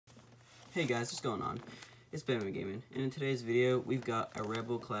Hey guys, what's going on? It's Batman Gaming, and in today's video, we've got a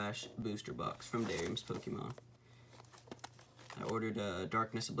Rebel Clash booster box from Darium's Pokémon. I ordered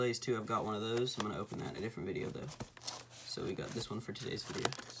Darkness Ablaze too. I've got one of those. I'm going to open that in a different video though. So we got this one for today's video.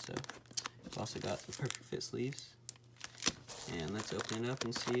 So we've also got the Perfect Fit sleeves. And let's open it up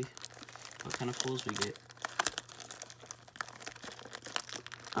and see what kind of pulls we get.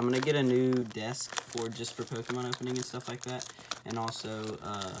 I'm going to get a new desk just for Pokemon opening and stuff like that. And also,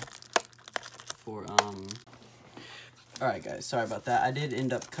 alright guys, sorry about that. I did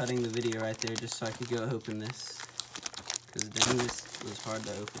end up cutting the video right there just so I could go open this, because dang, this was hard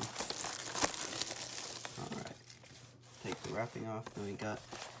to open. Alright, take the wrapping off, then we got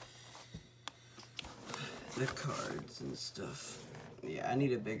the cards and stuff. Yeah, I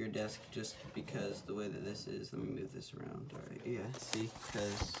need a bigger desk just because the way that this is. Let me move this around. Alright, yeah, see,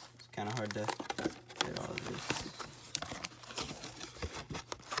 because it's kind of hard to get all of this.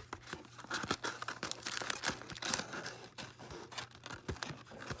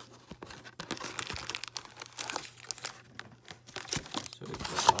 So we've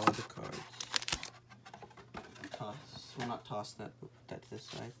got all of the cards. Well, not toss that, but put that to this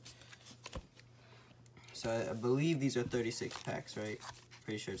side. So I believe these are 36 packs, right?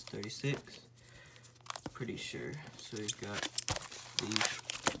 Pretty sure it's 36. Pretty sure. So we've got these.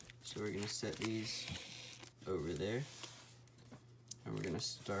 So we're gonna set these over there, and we're gonna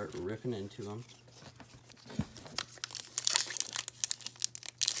start ripping into them.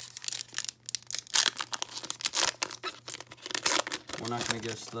 We're not going to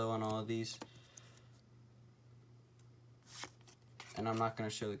go slow on all of these. And I'm not going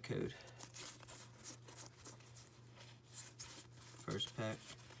to show the code. First pack.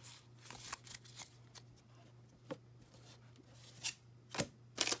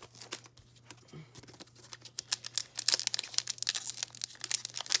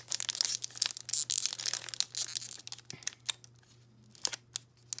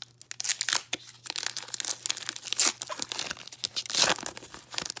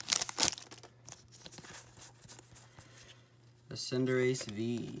 A Cinderace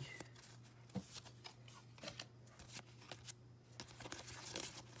V.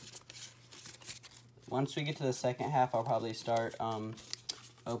 Once we get to the second half, I'll probably start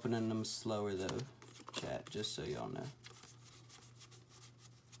opening them slower though, chat, just so y'all know.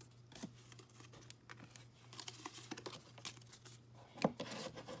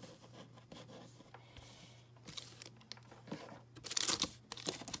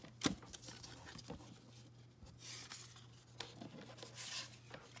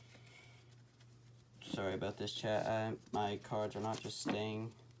 Sorry about this, chat. My cards are not just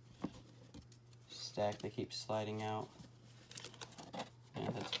staying stacked, they keep sliding out. Yeah,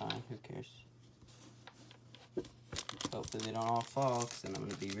 that's fine, who cares? Hopefully they don't all fall, because then I'm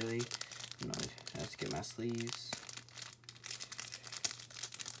going to be really annoyed. Let's get my sleeves.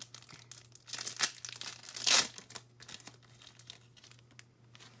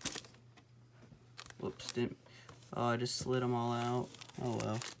 Whoops, didn't. Oh, I just slid them all out. Oh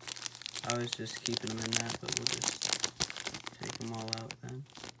well. I was just keeping them in that, but we'll just take them all out then.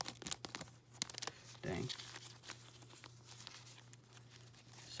 Dang.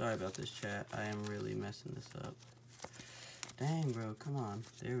 Sorry about this, chat. I am really messing this up. Dang, bro, come on.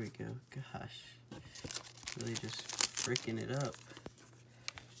 There we go. Gosh. Really just freaking it up.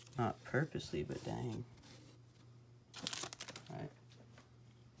 Not purposely, but dang. Alright.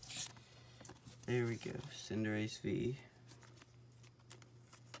 There we go. Cinderace V.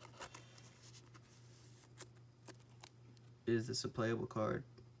 Is this a playable card?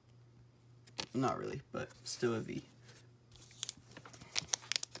 Not really, but still a V.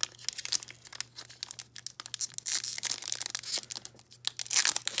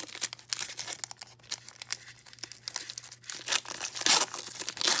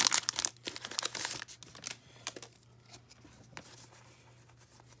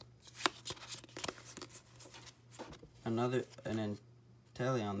 An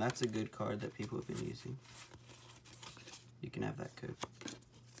Inteleon, that's a good card that people have been using. You can have that code.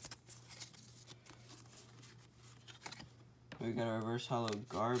 We got a reverse hollow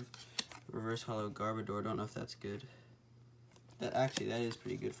Garbodor. Don't know if that's good. That is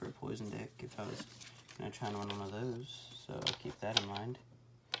pretty good for a poison deck if I was gonna try one of those. So I'll keep that in mind.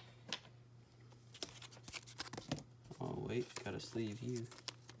 Oh wait, gotta sleeve you,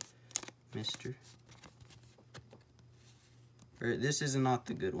 mister. Or this is not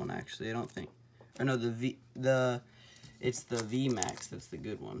the good one actually, I don't think. Or no, it's the V Max that's the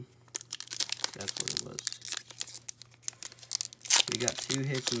good one. That's what it was. We got 2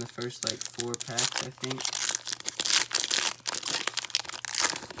 hits in the first like 4 packs, I think.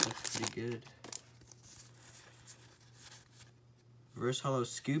 pretty good. Reverse Hollow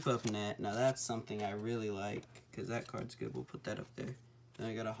Scoop Up Net. Now that's something I really like because that card's good. We'll put that up there. Then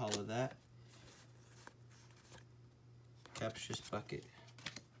I got a hollow that. Captious Bucket.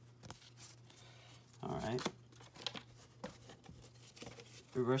 Alright.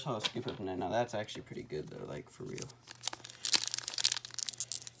 Reverse Hollow Scoop Up Net. Now that's actually pretty good though, like for real.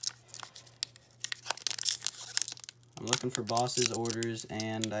 I'm looking for bosses, orders,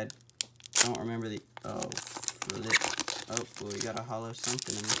 and I don't remember the... Oh, flip. Oh, well, we got a hollow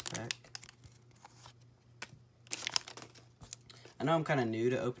something in this pack. I know I'm kind of new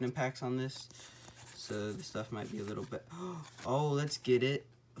to opening packs on this, so the stuff might be a little bit... Oh, let's get it.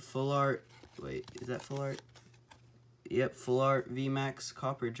 Full art... Wait, is that full art? Yep, full art VMAX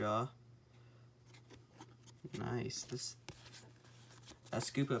Copper Jaw. Nice. That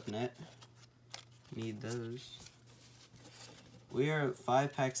Scoop Up Net. Need those. We are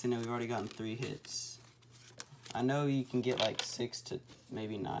 5 packs in and we've already gotten 3 hits. I know you can get like 6 to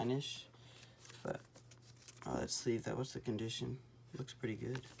maybe 9-ish, but oh, that sleeve, that was the condition. Looks pretty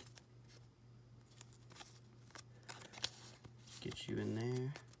good. Get you in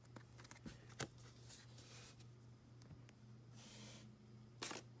there.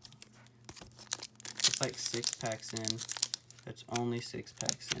 It's like 6 packs in. That's only 6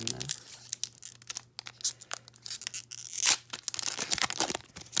 packs in though.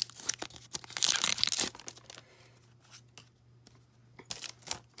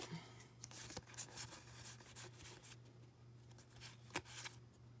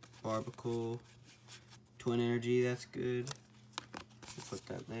 Barbacle, Twin Energy, that's good. We'll put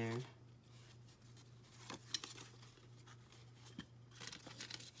that there.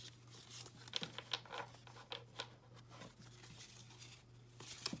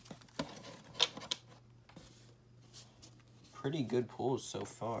 Pretty good pulls so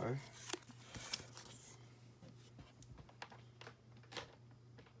far.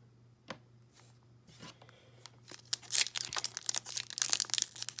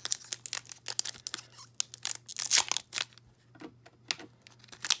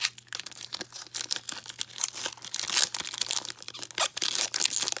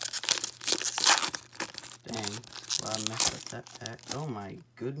 Dang, well, I messed up that pack. Oh my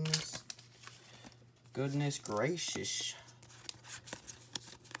goodness. Goodness gracious.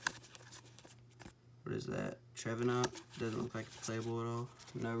 What is that? Trevenant? Doesn't look like it's playable at all.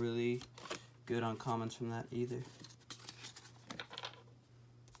 No really good on comments from that either.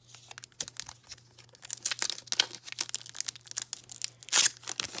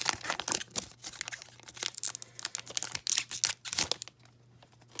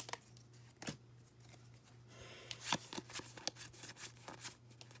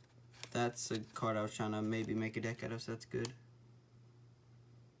 That's a card I was trying to maybe make a deck out of, so that's good.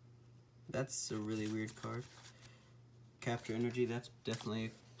 That's a really weird card. Capture Energy, that's definitely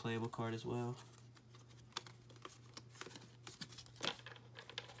a playable card as well.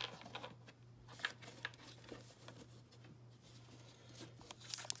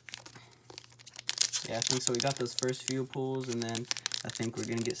 Yeah, I think so. We got those first few pulls, and then I think we're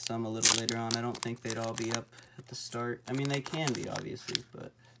going to get some a little later on. I don't think they'd all be up at the start. I mean, they can be, obviously,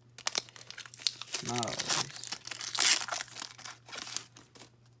 but not always.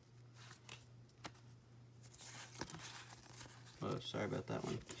 Oh, sorry about that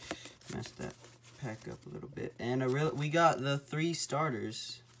one. Messed that pack up a little bit. And we got the 3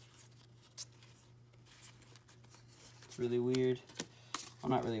 starters. It's really weird. Well,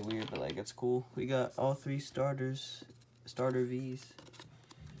 not really weird, but like it's cool. We got all 3 starters, starter Vs.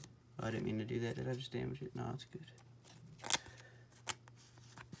 Oh, I didn't mean to do that. Did I just damage it? No, it's good.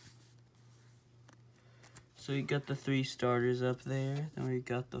 So we got the 3 starters up there. Then we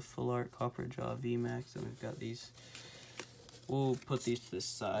got the full art Copper Jaw VMAX. And we've got these. We'll put these to the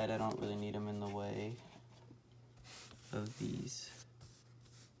side. I don't really need them in the way of these.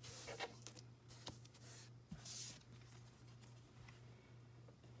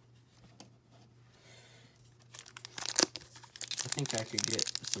 I think I could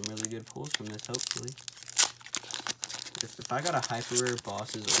get some really good pulls from this, hopefully. If I got a hyper rare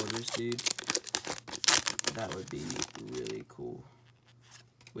bosses orders, dude, that would be really cool.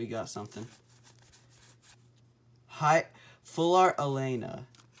 We got something. Full art Elena.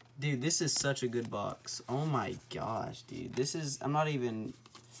 Dude, this is such a good box. Oh my gosh, dude. This is, I'm not even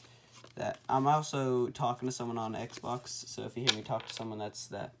that. I'm also talking to someone on Xbox, so if you hear me talk to someone, that's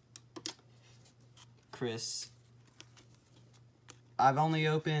that. Chris. I've only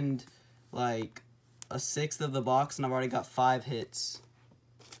opened like a 1/6 of the box and I've already got 5 hits,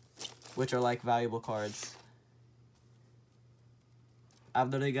 which are like valuable cards. I've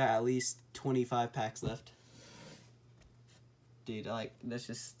literally got at least 25 packs left. Dude, like, that's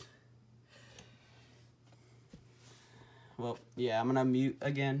just... Well, yeah, I'm gonna mute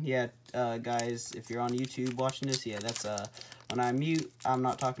again. Yeah, guys, if you're on YouTube watching this, yeah, that's, when I mute, I'm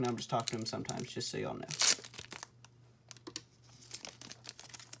not talking to him, I'm just talking to him sometimes, just so y'all know.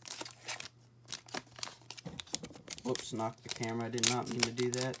 Whoops, knocked the camera. I did not mean to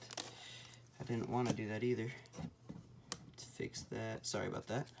do that. I didn't want to do that either. Let's fix that. Sorry about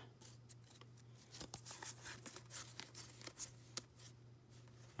that.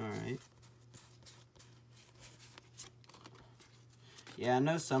 Alright. Yeah, I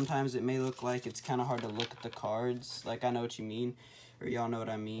know sometimes it may look like it's kind of hard to look at the cards. Like, I know what you mean, or y'all know what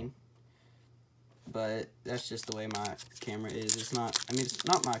I mean. But that's just the way my camera is. It's not, I mean, it's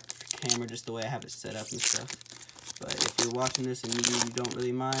not my camera, just the way I have it set up and stuff. But if you're watching this and you don't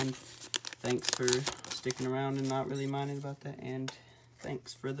really mind, thanks for sticking around and not really minding about that. And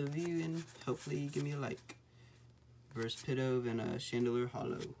thanks for the view, and hopefully you give me a like. Reverse Pidove and a Chandelier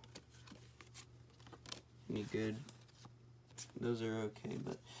Hollow. Any good? Those are okay,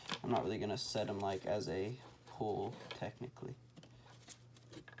 but I'm not really going to set them like as a pull, technically.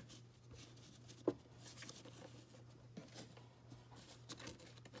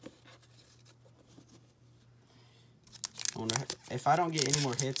 I wonder if I don't get any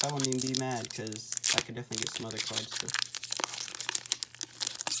more hits, I wouldn't even be mad, because I could definitely get some other cards too.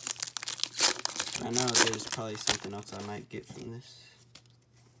 I know there's probably something else I might get from this.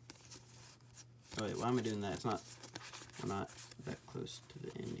 Oh wait, why am I doing that? I'm not that close to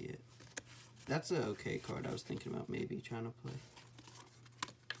the end yet. That's an okay card I was thinking about maybe trying to play.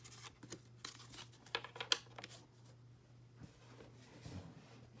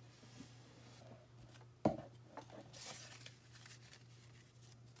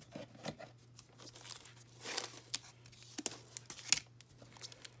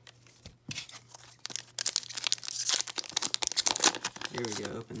 There we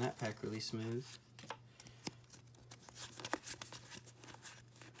go, open that pack really smooth.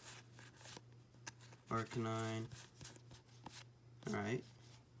 Arcanine. Alright.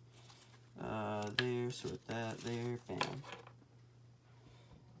 There, sort that, there, bam.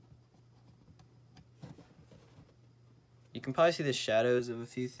 You can probably see the shadows of a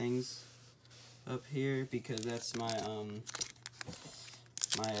few things up here, because that's my,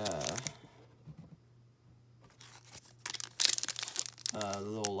 the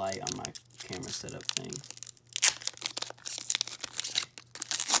little light on my camera setup thing.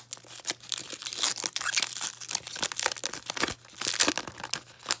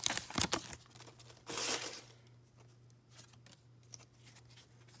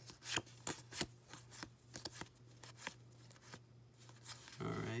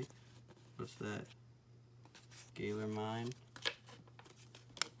 Alright, what's that? Galar Mine?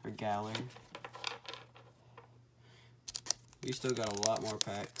 Or Galar? We still got a lot more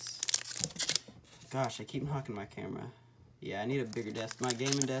packs. Gosh, I keep knocking my camera. Yeah, I need a bigger desk. My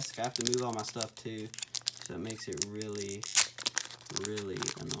gaming desk, I have to move all my stuff too, so it makes it really, really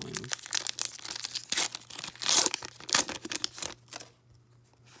annoying.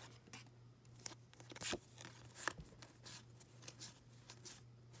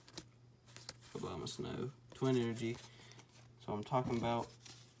 Obama Snow. Twin Energy. So I'm talking about.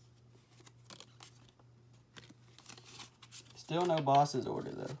 Still no boss's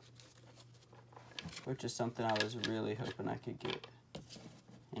order though, which is something I was really hoping I could get,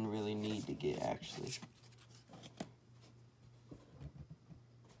 and really need to get actually.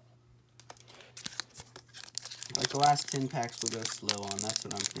 Like the last 10 packs will go slow on, that's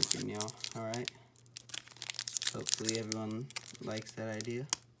what I'm thinking, y'all. Alright? Hopefully everyone likes that idea.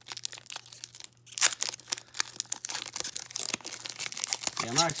 Yeah,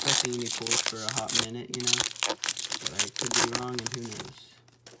 I'm not expecting any pulls for a hot minute, you know? But I could be wrong, and who knows.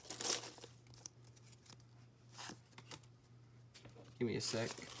 Give me a sec.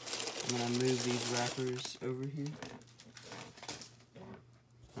 I'm gonna move these wrappers over here.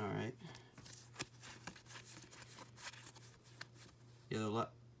 Alright. Yeah,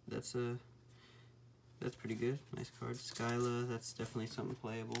 that's pretty good. Nice card. Skyla, that's definitely something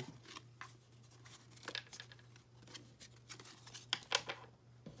playable.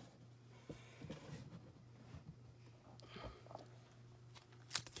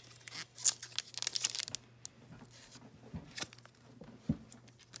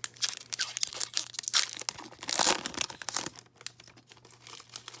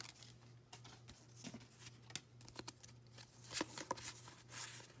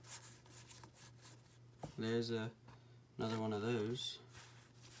 There's another one of those.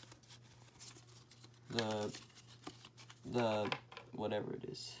 The whatever it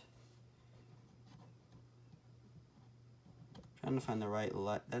is. Trying to find the right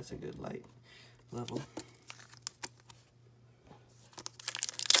light. That's a good light level.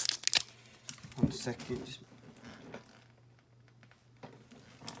 1 second. Just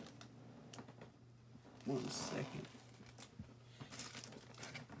 1 second.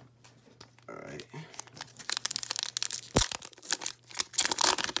 All right.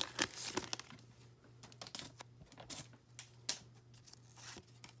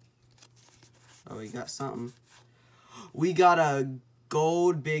 Oh, we got something. We got a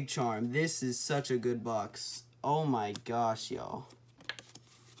gold big charm. This is such a good box. Oh my gosh, y'all.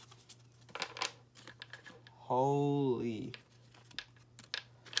 Holy.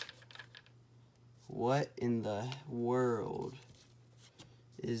 What in the world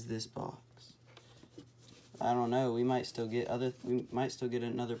is this box? I don't know. We might still get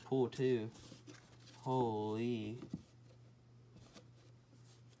another pull too. Holy.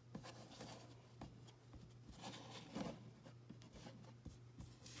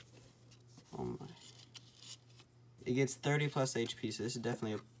 Oh my. It gets 30 plus HP, so this is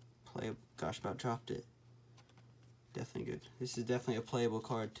definitely a play. Gosh, about dropped it. Definitely good. This is definitely a playable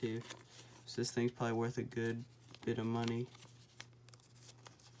card too. So this thing's probably worth a good bit of money.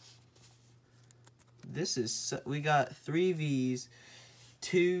 This is, we got 3 Vs,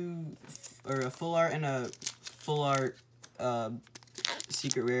 a full art and a full art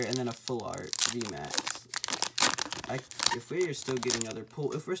secret rare, and then a full art VMAX. If we're still getting other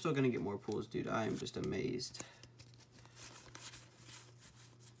pulls, if we're still gonna get more pulls, dude, I am just amazed.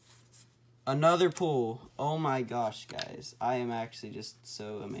 Another pull. Oh my gosh, guys. I am actually just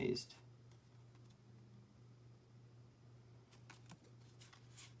so amazed.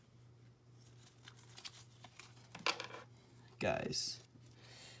 Guys,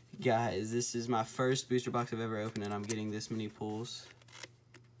 this is my first booster box I've ever opened, and I'm getting this many pulls.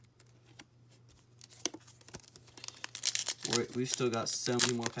 We've still got so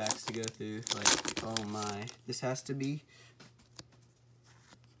many more packs to go through. Like, oh my. This has to be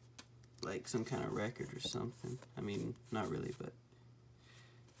like some kind of record or something. I mean, not really, but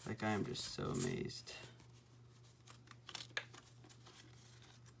like, I am just so amazed.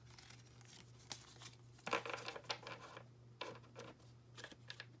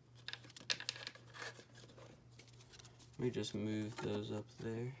 Let me just move those up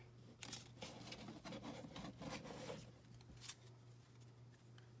there.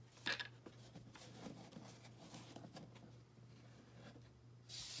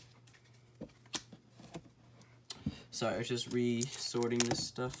 Sorry, I was just re-sorting this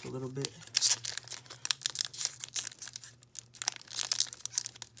stuff a little bit.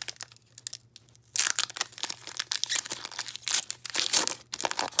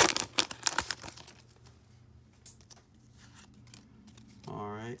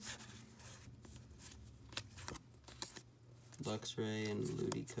 Alright. Luxray and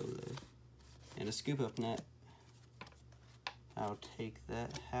Ludicolo. And a scoop up net. I'll take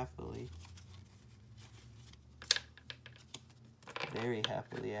that happily. Very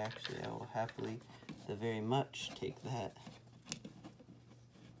happily, actually. I will happily, very much take that.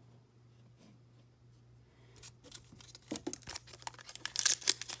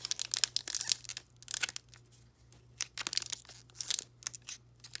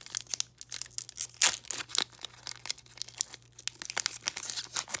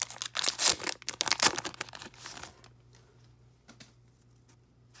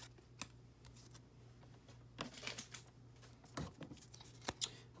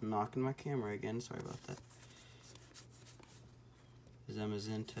 I'm knocking my camera again, sorry about that.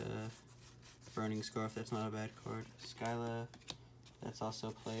 Zamazenta, Burning Scarf, that's not a bad card. Skyla, that's also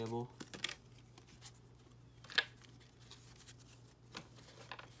playable.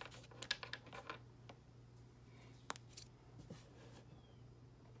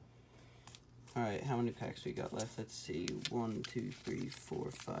 Alright, how many packs we got left? Let's see. 1, 2, 3,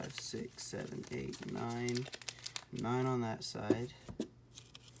 4, 5, 6, 7, 8, 9. 9 on that side.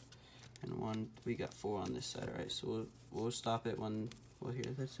 And 1, we got 4 on this side. Alright, so we'll stop it when, well, here,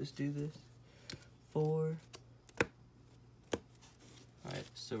 let's just do this. 4. Alright,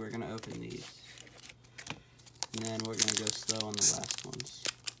 so we're gonna open these. And then we're gonna go slow on the last ones.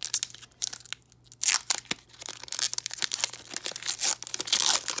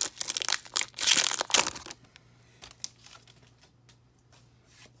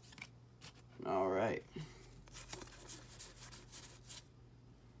 Alright.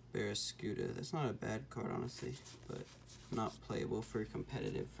 Barraskewda. That's not a bad card, honestly, but not playable for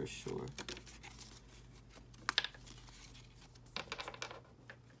competitive for sure.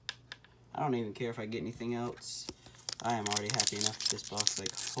 I don't even care if I get anything else. I am already happy enough with this box.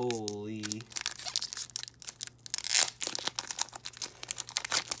 Like, holy.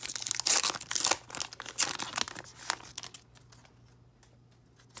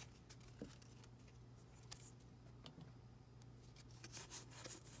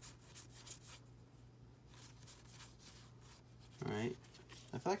 Alright.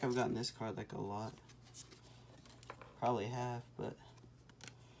 I feel like I've gotten this card like a lot. Probably have, but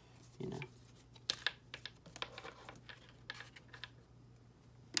you know.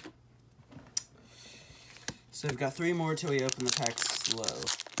 So we've got 3 more till we open the pack slow.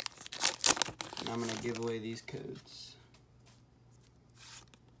 And I'm gonna give away these codes.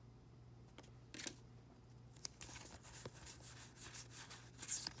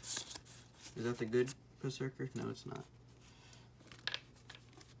 Is that the good Berserker? No, it's not.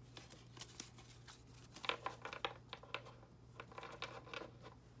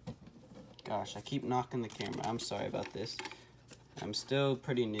 Gosh, I keep knocking the camera. I'm sorry about this. I'm still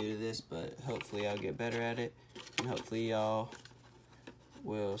pretty new to this, but hopefully I'll get better at it. And hopefully y'all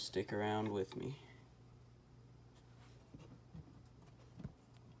will stick around with me.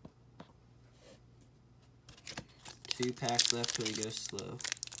 Two packs left till we go slow.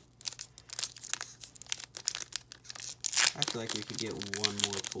 I feel like we could get one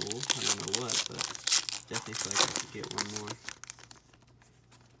more pull. I don't know what, but definitely feel like I could get one more.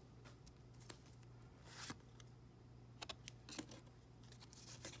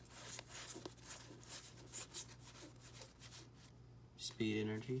 Speed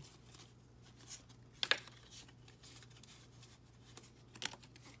energy.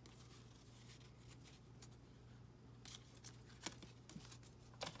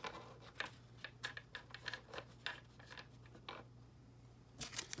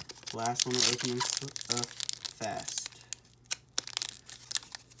 Last one we're opening fast.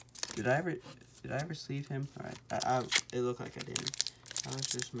 Did I ever sleeve him? Alright, it looked like I didn't. I was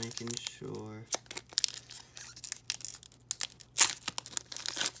just making sure.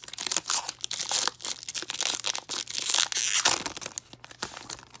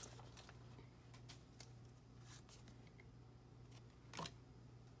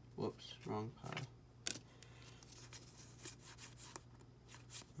 Whoops, wrong pile.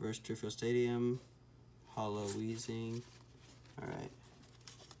 Reverse Turfield Stadium, Hollow Wheezing. Alright.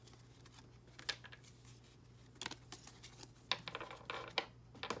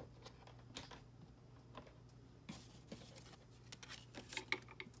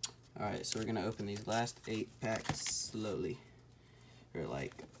 Alright, so we're gonna open these last 8 packs slowly. Or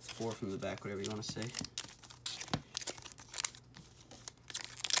like 4 from the back, whatever you wanna say.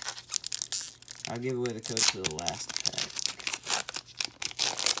 I'll give away the code to the last pack.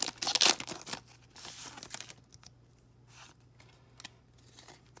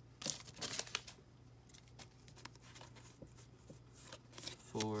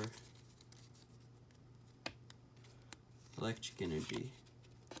 For Electric Energy,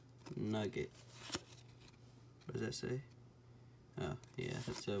 Nugget. What does that say? Oh, yeah,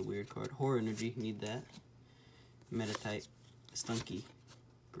 that's a weird card. Horror Energy, need that. Metatype, Stunky,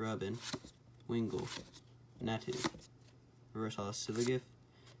 Grubbin, Wingull, Natu, Reverse Hollow Siligif,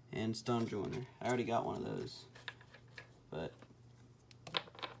 and Stone Joiner. I already got one of those, but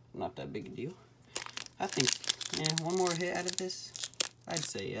not that big a deal. I think, one more hit out of this, I'd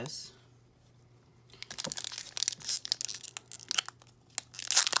say yes.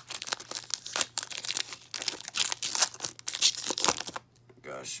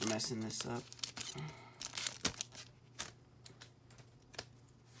 Gosh, messing this up.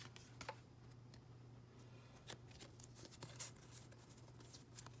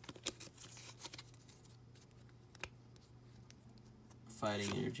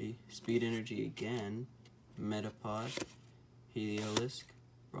 Fighting Energy, Speed Energy again, Metapod, Heliolisk,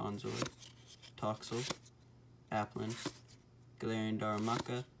 Bronzor, Toxel, Applin, Galarian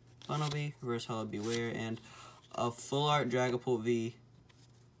Darumaka, Funnelby, Reverse Hollow Beware, and a Full Art Dragapult V.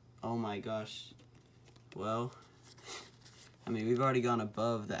 Oh my gosh. Well, I mean, we've already gone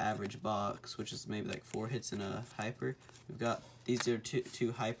above the average box, which is maybe like 4 hits and a hyper. We've got, these are two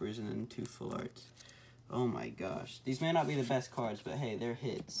hypers and then 2 full arts. Oh my gosh. These may not be the best cards, but hey, they're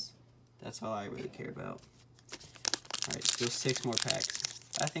hits. That's all I really care about. Alright, still 6 more packs.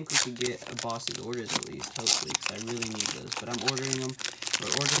 I think we could get a boss's orders at least, hopefully, because I really need those. But I'm ordering them.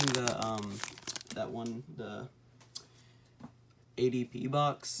 We're ordering the, the ADP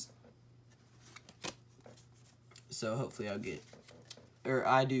box. So hopefully I'll get, or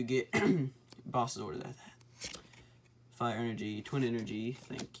I do get boss's order like that. Fire Energy, Twin Energy,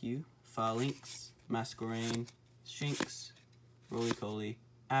 thank you. Phalanx, Masquerain, Shinx, Roly-Poly,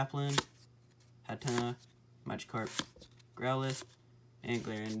 Applin, Hatena, Magikarp, Growlithe, and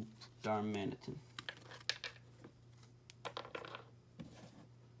Galarian Darmanitan.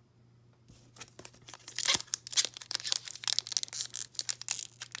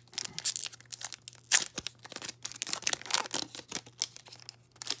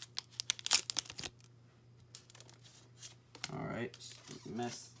 Alright,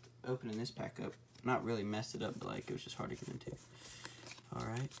 opening this pack up. Not really messed it up, but like it was just hard to get into.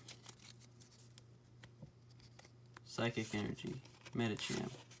 Alright. Psychic Energy, Medicham,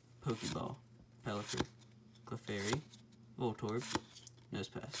 Pokeball, Pelipper, Clefairy, Voltorb,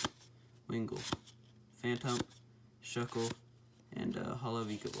 Nosepass, Wingull, Phantom, Shuckle, and Hollow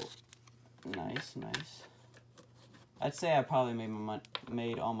Vikavolt. Nice, nice. I'd say I probably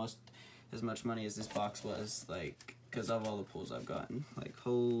made almost as much money as this box was, like, because of all the pulls I've gotten. Like,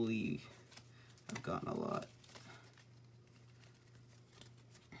 holy, I've gotten a lot.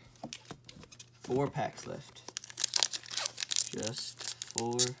 4 packs left. Just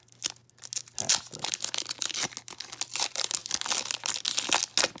 4 packs left.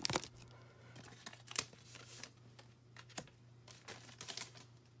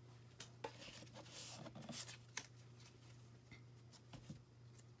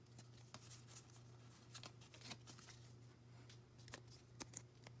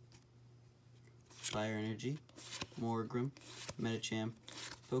 Fire Energy, Morgrem, Medicham,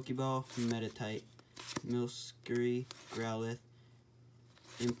 Pokeball, Meditite, Milcery, Growlithe,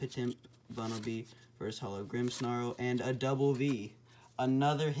 Impotent, Bunnelby, Reverse Hollow Grimmsnarl, and a double V.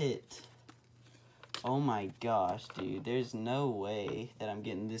 Another hit. Oh my gosh, dude. There's no way that I'm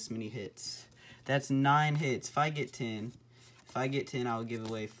getting this many hits. That's 9 hits. If I get 10, I'll give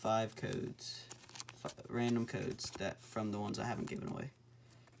away 5 codes. Random codes from the ones I haven't given away.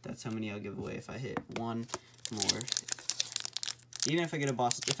 That's how many I'll give away if I hit 1 more. Even if I get a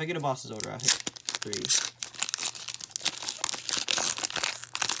boss's order, I'll hit 3.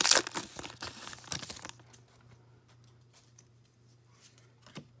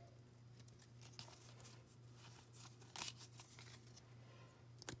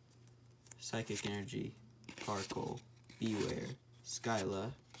 Psychic Energy, Carkol, Beware,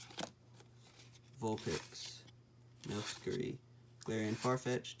 Skyla, Vulpix, Milcery, Galarian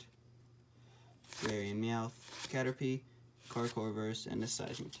Farfetch'd, Galarian Meowth, Caterpie, Carkol Reverse, and a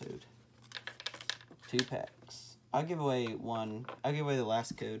Seismitoad. 2 packs. I'll give away the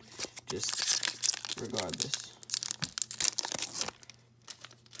last code, just regardless.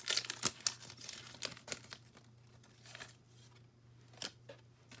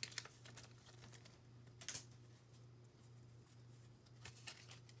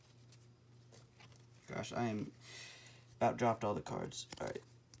 Gosh, I am about dropped all the cards. Alright.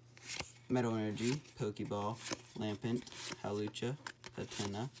 Metal Energy, Pokeball, Lampent, Hawlucha,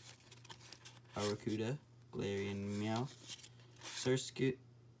 Hatena, Arrokuda, Galarian Meowth, Surskit,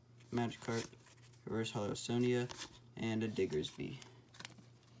 Magikarp, Reverse Hollow Sonia, and a Diggersby.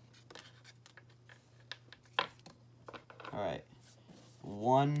 Alright.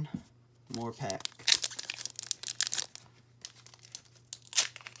 1 more pack.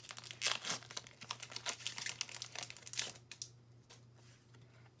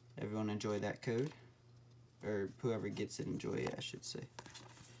 Everyone enjoy that code. Or whoever gets it, enjoy it, I should say.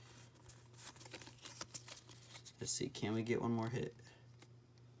 Let's see, can we get one more hit?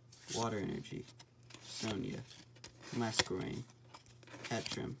 Water Energy, Sonia, Masquerain,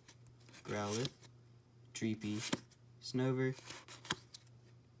 Hatchrim, Growlithe, Dreepy, Snover,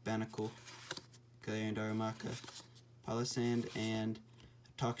 Banacle, Galarian Darumaka, Palossand, and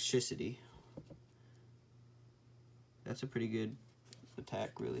Toxicity. That's a pretty good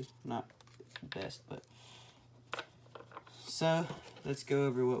attack, really. Not the best, but... So, let's go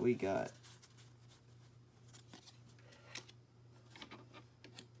over what we got.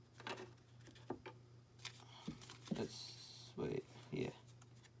 Let's wait, yeah.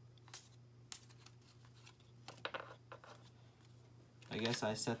 I guess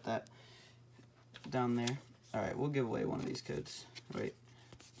I set that down there. Alright, we'll give away one of these codes. Wait.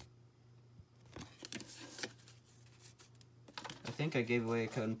 I think I gave away a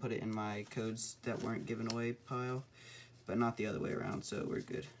code and put it in my codes that weren't given away pile, but not the other way around, so we're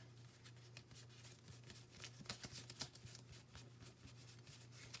good.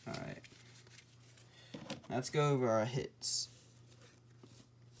 Alright. Let's go over our hits.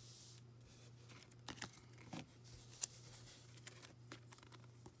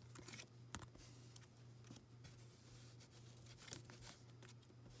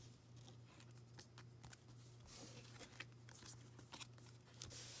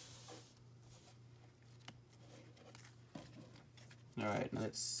 Alright, now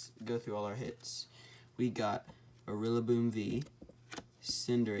let's go through all our hits. we got a Rillaboom V,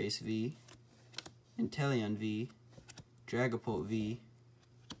 Cinderace V, Inteleon V, Dragapult V,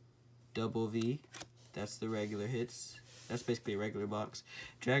 Double V, that's the regular hits, that's basically a regular box,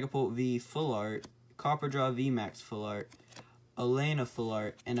 Dragapult V Full Art, Copperjaw V Max Full Art, Elena Full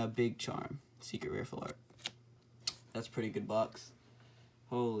Art, and a Big Charm Secret Rare Full Art. That's a pretty good box.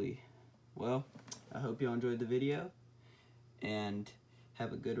 Holy. Well, I hope you all enjoyed the video, and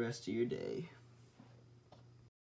have a good rest of your day.